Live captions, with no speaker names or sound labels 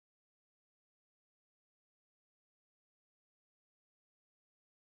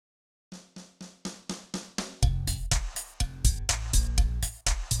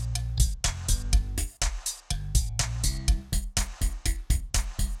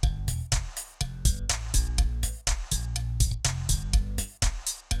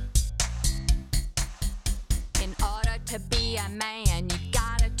to be a man, you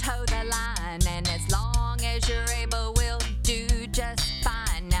gotta toe the line, and as long as you're able, we'll do just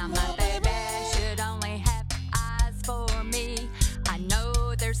fine. Now my baby should only have eyes for me. I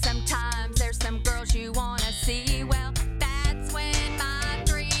know there's some girls you wanna see. Well, that's when my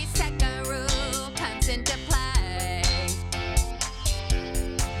 3-second rule comes into play.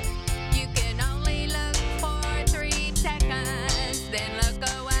 You can only look for 3 seconds, then look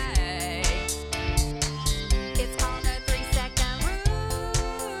away. It's called a 3-second rule,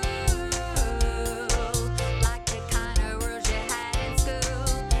 like the kind of rules you had in school.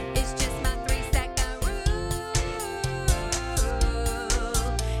 It's just my 3-second rule.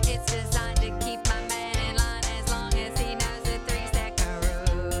 It's designed to keep my man in line as long as he knows the 3-second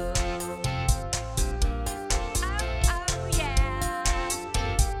rule. Oh yeah.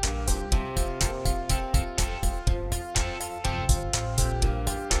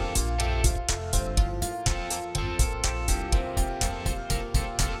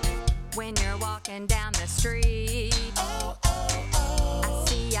 When you're walking down the street, I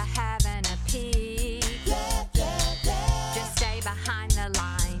see you having a peek. Just stay behind the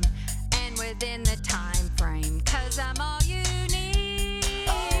line and within the time frame, 'cause I'm all you need.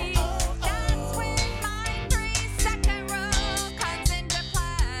 That's when my 3-second rule comes into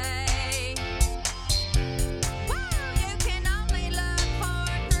play. Woo! You can only look for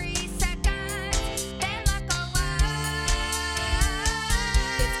 3 seconds, then look away.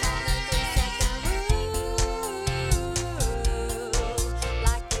 It's called a 3-second rule,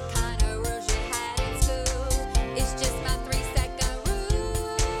 like the kind of rules you had in school. It's just my 3-second rule.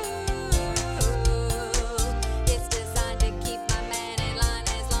 It's designed to keep my man in line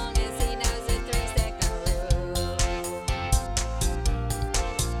as long as he knows the 3-second rule.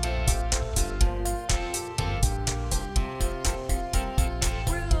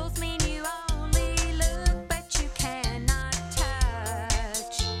 Rules mean you only look, but you cannot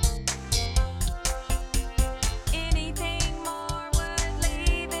touch. Anything more would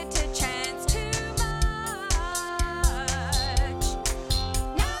leave it to chance too much.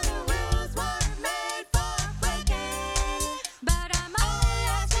 Now the rules weren't made for breaking, but I'm only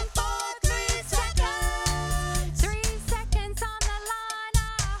asking for 3 seconds. 3 seconds on the line, I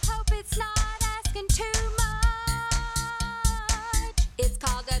hope it's not asking too much. It's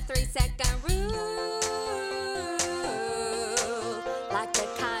called a 3-second rule, like the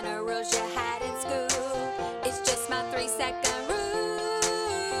kind of rules you had in school. It's just my 3-second rule.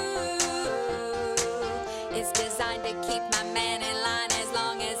 It's designed to keep my man in line as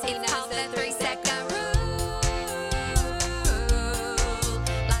long as he knows the 3-second